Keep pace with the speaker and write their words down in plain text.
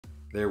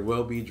There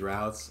will be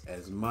droughts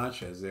as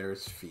much as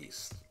there's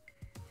feast.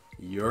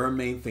 Your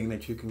main thing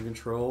that you can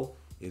control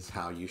is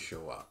how you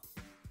show up.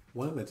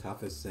 One of the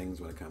toughest things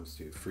when it comes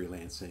to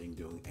freelancing,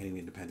 doing any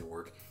independent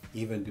work,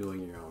 even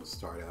doing your own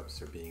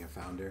startups or being a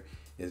founder,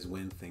 is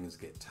when things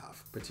get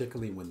tough,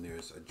 particularly when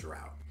there's a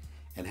drought.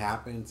 It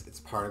happens, it's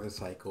part of the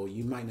cycle.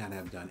 You might not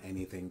have done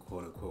anything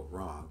quote unquote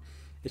wrong.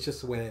 It's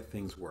just the way that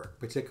things work,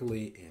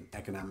 particularly in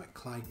economic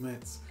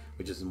climates,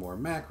 which is a more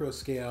macro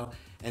scale,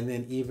 and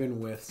then even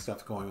with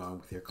stuff going on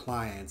with your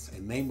clients,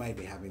 and they might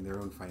be having their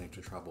own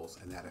financial troubles,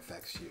 and that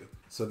affects you.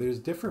 So there's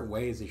different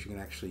ways that you can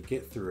actually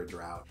get through a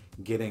drought,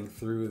 getting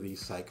through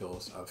these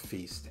cycles of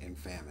feast and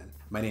famine.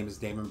 My name is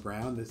Damon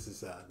Brown. This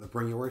is the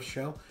Bring Your Worth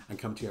Show. I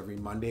come to you every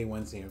Monday,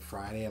 Wednesday, and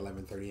Friday,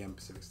 11:30 a.m.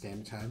 Pacific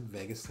Standard Time,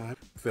 Vegas time.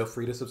 Feel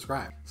free to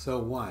subscribe. So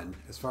one,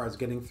 as far as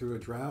getting through a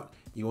drought,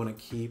 you want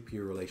to keep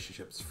your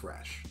relationships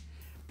fresh.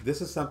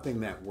 This is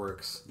something that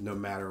works no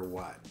matter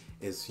what,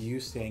 is you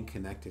staying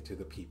connected to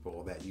the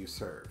people that you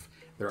serve.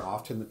 They're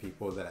often the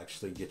people that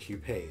actually get you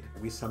paid.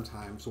 We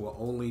sometimes will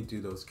only do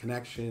those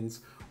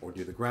connections or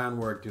do the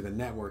groundwork, do the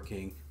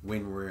networking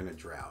when we're in a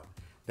drought.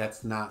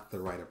 That's not the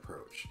right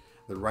approach.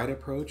 The right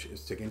approach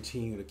is to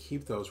continue to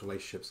keep those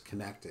relationships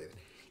connected,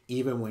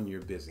 even when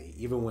you're busy,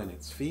 even when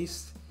it's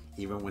feast,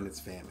 even when it's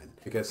famine.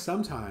 Because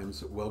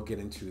sometimes we'll get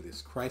into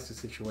this crisis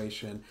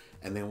situation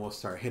and then we'll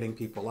start hitting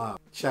people up,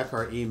 check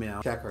our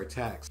email, check our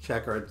text,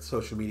 check our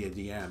social media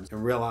DMs,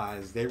 and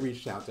realize they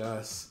reached out to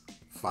us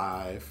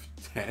 5,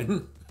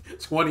 10,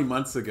 20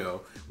 months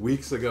ago,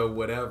 weeks ago,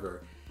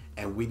 whatever,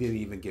 and we didn't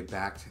even get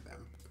back to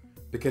them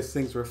because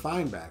things were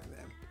fine back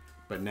then.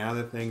 But now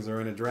that things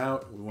are in a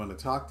drought, we want to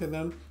talk to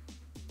them.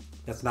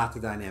 That's not the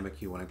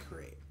dynamic you want to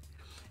create.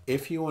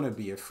 If you want to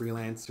be a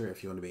freelancer,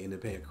 if you want to be an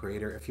independent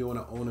creator, if you want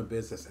to own a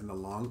business in the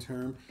long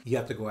term, you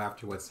have to go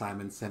after what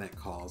Simon Sinek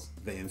calls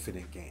the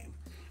infinite game.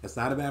 It's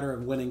not a matter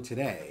of winning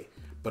today,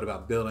 but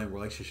about building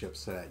relationships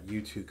so that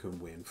you two can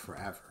win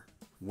forever.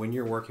 When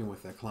you're working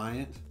with a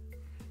client,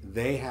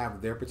 they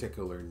have their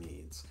particular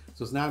needs.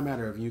 So it's not a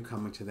matter of you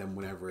coming to them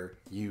whenever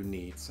you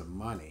need some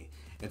money.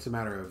 It's a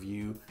matter of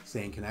you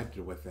staying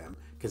connected with them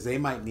because they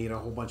might need a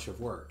whole bunch of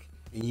work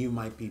and you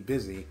might be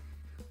busy,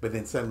 but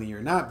then suddenly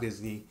you're not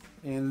busy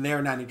and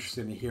they're not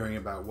interested in hearing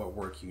about what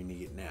work you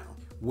need now.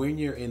 When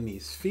you're in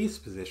these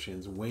feast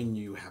positions, when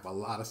you have a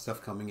lot of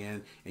stuff coming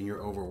in and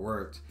you're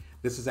overworked,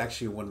 this is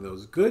actually one of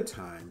those good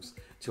times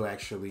to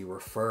actually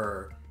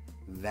refer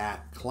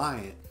that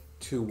client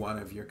to one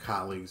of your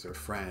colleagues or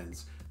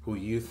friends who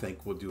you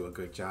think will do a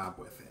good job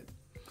with it.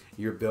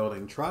 You're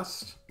building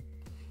trust,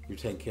 you're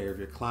taking care of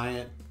your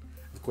client,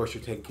 of course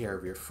you're taking care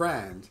of your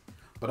friend,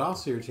 but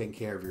also you're taking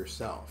care of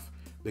yourself.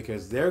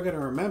 Because they're going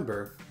to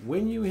remember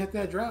when you hit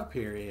that drought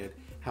period,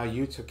 how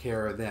you took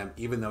care of them,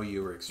 even though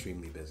you were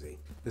extremely busy.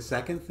 The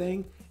second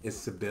thing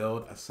is to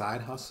build a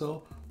side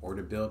hustle or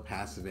to build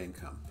passive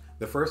income.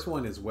 The first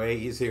one is way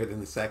easier than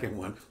the second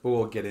one, but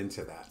we'll get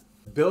into that.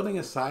 Building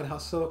a side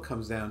hustle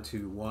comes down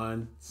to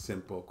one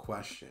simple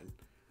question.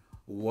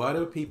 What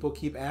do people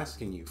keep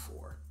asking you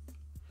for?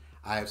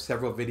 I have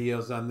several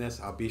videos on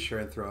this. I'll be sure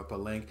and throw up a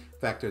link. In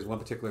fact, there's one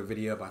particular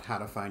video about how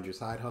to find your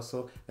side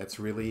hustle. That's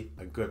really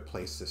a good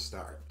place to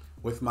start.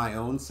 With my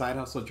own side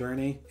hustle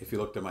journey, if you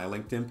looked at my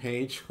LinkedIn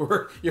page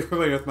or you're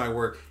familiar with my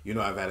work, you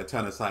know I've had a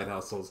ton of side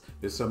hustles.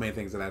 There's so many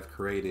things that I've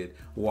created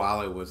while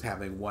I was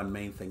having one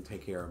main thing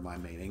take care of my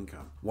main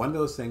income. One of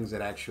those things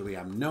that actually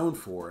I'm known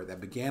for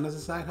that began as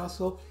a side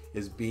hustle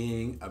is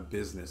being a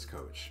business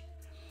coach.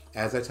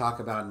 As I talk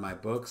about in my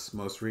books,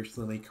 most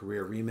recently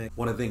Career Remix,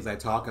 one of the things I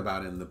talk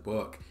about in the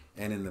book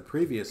and in the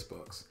previous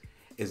books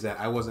is that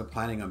I wasn't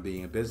planning on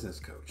being a business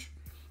coach.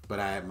 But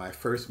I had my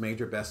first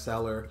major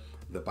bestseller,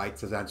 The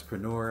Bite-Sized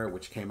Entrepreneur,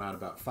 which came out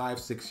about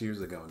 5-6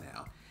 years ago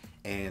now.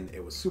 And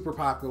it was super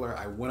popular.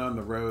 I went on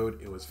the road.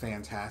 It was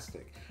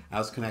fantastic. I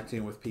was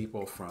connecting with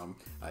people from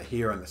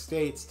here in the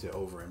States to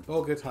over in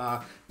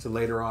Bogota to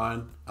later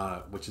on,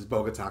 which is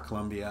Bogota,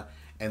 Colombia.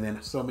 And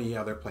then so many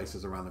other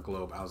places around the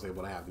globe, I was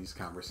able to have these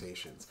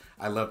conversations.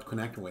 I loved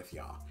connecting with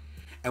y'all.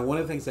 And one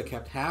of the things that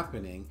kept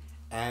happening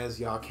as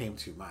y'all came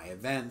to my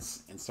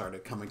events and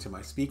started coming to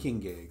my speaking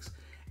gigs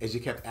is you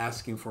kept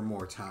asking for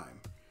more time.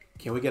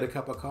 Can we get a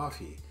cup of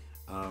coffee?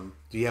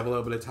 Do you have a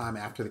little bit of time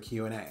after the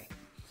Q&A?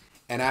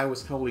 And I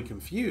was totally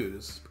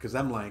confused because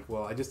I'm like,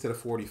 well, I just did a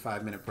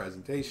 45-minute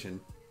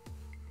presentation,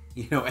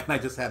 and I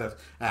just had an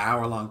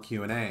hour-long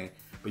Q&A,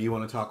 but you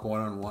want to talk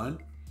one-on-one?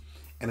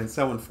 And then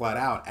someone flat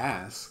out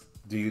asked,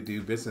 do you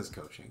do business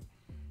coaching?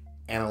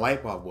 And a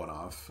light bulb went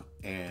off.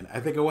 And I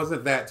think it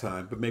wasn't that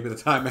time, but maybe the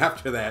time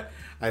after that,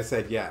 I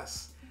said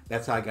yes.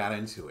 That's how I got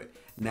into it.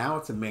 Now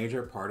it's a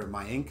major part of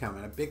my income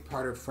and a big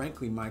part of,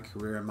 frankly, my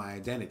career and my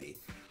identity.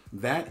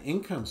 That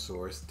income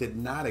source did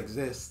not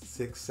exist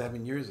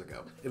 6-7 years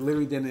ago. It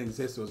literally didn't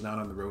exist. It was not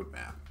on the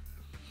roadmap.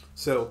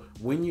 So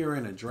when you're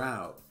in a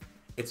drought,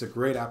 it's a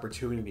great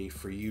opportunity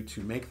for you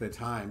to make the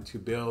time to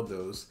build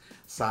those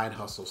side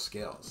hustle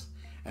skills.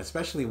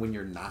 Especially when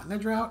you're not in a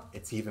drought,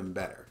 it's even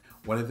better.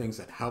 One of the things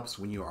that helps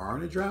when you are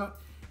in a drought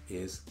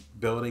is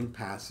building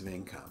passive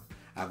income.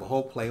 I have a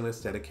whole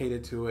playlist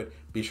dedicated to it.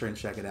 Be sure and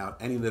check it out.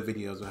 Any of the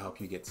videos will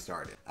help you get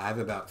started. I have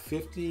about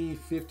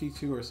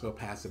 52 or so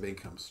passive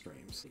income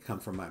streams. They come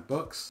from my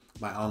books,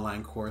 my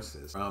online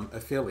courses, from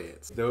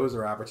affiliates. Those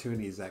are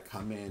opportunities that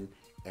come in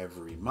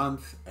every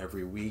month,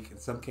 every week, in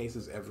some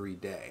cases every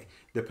day,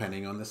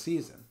 depending on the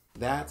season.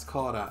 That's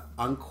called an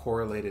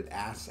uncorrelated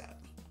asset.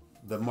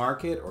 The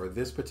market or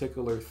this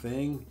particular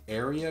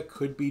area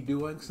could be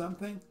doing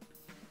something,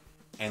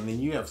 and then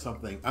you have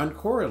something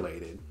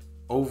uncorrelated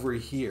over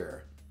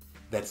here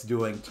that's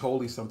doing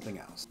totally something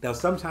else. Now,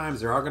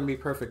 sometimes there are going to be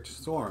perfect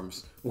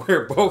storms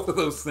where both of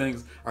those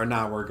things are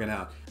not working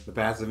out. The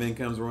passive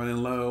income's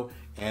running low,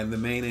 and the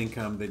main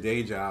income, the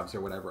day jobs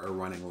or whatever, are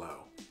running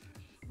low.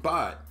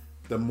 But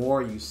the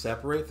more you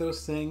separate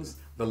those things,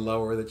 the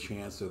lower the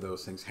chance of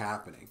those things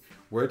happening.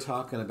 We're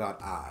talking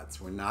about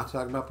odds. We're not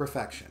talking about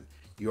perfection.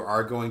 You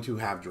are going to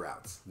have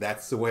droughts.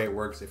 That's the way it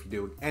works if you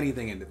do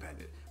anything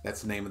independent.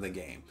 That's the name of the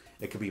game.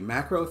 It could be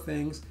macro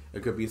things.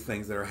 It could be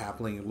things that are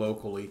happening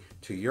locally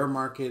to your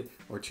market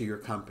or to your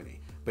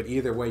company. But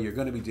either way, you're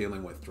going to be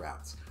dealing with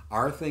droughts.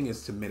 Our thing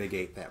is to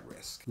mitigate that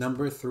risk.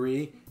 Number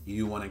 3,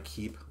 you want to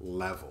keep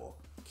level.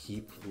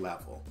 Keep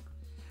level.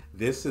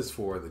 This is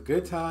for the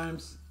good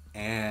times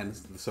and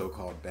the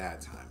so-called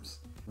bad times.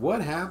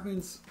 What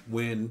happens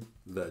when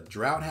the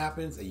drought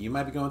happens, and you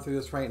might be going through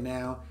this right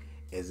now,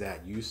 is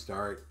that you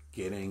start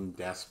getting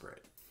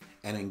desperate.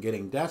 And in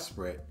getting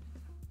desperate,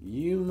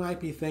 you might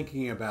be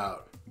thinking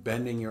about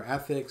bending your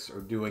ethics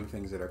or doing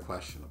things that are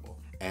questionable.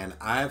 And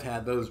I've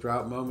had those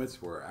drought moments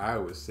where I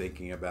was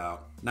thinking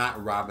about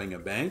not robbing a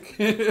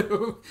bank,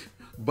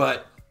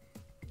 but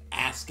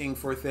asking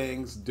for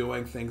things,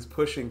 doing things,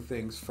 pushing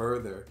things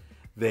further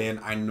than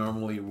I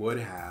normally would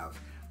have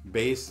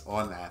based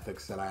on the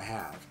ethics that I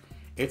have.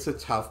 It's a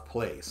tough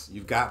place.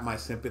 You've got my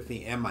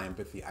sympathy and my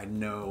empathy. I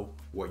know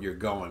what you're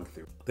going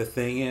through. The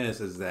thing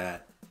is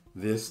that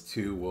this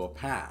too will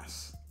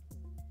pass.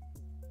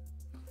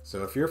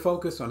 So if you're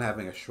focused on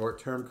having a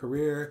short-term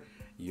career,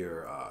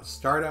 your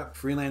startup,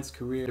 freelance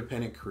career,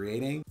 independent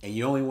creating, and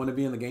you only want to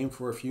be in the game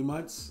for a few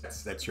months,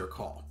 that's your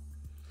call.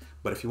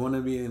 But if you want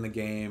to be in the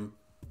game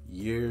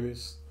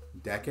years,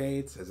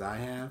 decades, as I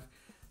have,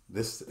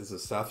 this is the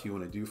stuff you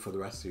want to do for the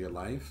rest of your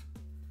life,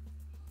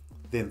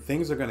 then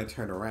things are going to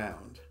turn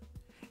around.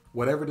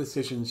 Whatever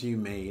decisions you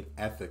made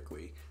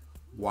ethically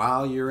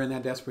while you're in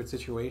that desperate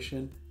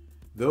situation,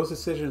 those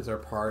decisions are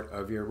part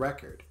of your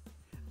record.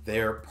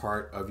 They're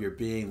part of your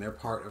being. They're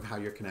part of how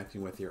you're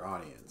connecting with your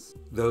audience.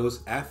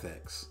 Those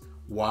ethics,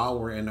 while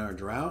we're in our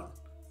drought,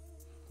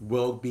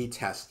 will be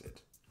tested.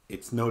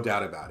 It's no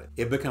doubt about it.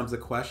 It becomes a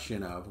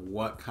question of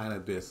what kind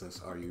of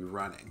business are you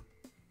running?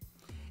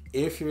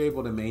 If you're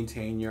able to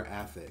maintain your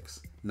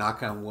ethics,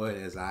 knock on wood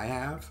as I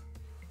have,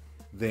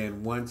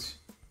 then once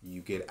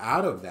you get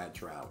out of that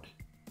drought,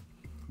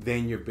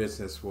 then your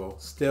business will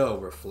still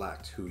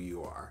reflect who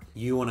you are.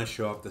 You want to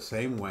show up the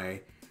same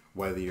way,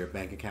 whether your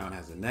bank account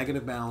has a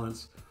negative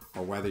balance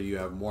or whether you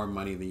have more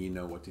money than you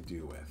know what to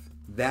do with.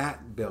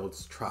 That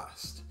builds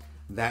trust.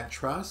 That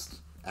trust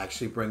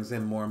actually brings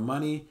in more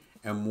money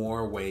and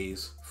more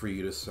ways for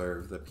you to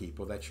serve the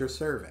people that you're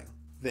serving.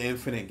 The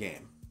infinite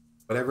game.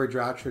 Whatever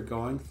drought you're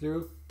going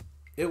through,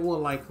 it will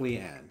likely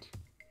end.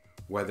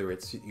 Whether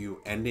it's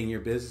you ending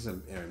your business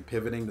and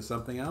pivoting to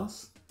something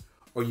else,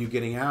 or you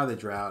getting out of the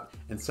drought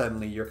and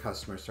suddenly your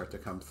customers start to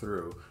come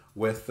through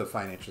with the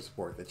financial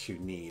support that you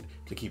need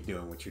to keep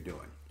doing what you're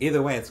doing.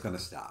 Either way, it's going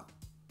to stop.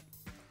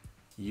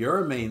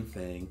 Your main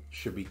thing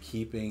should be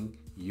keeping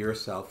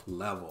yourself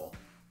level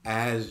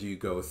as you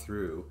go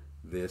through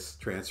this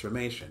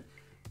transformation.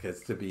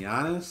 Because to be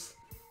honest,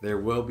 there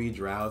will be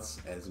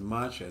droughts as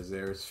much as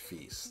there's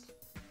feast.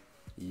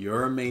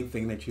 Your main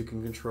thing that you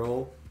can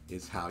control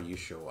is how you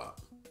show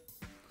up.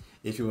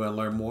 If you want to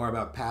learn more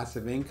about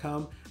passive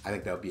income, I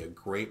think that would be a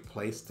great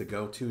place to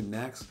go to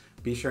next.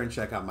 Be sure and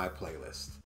check out my playlist.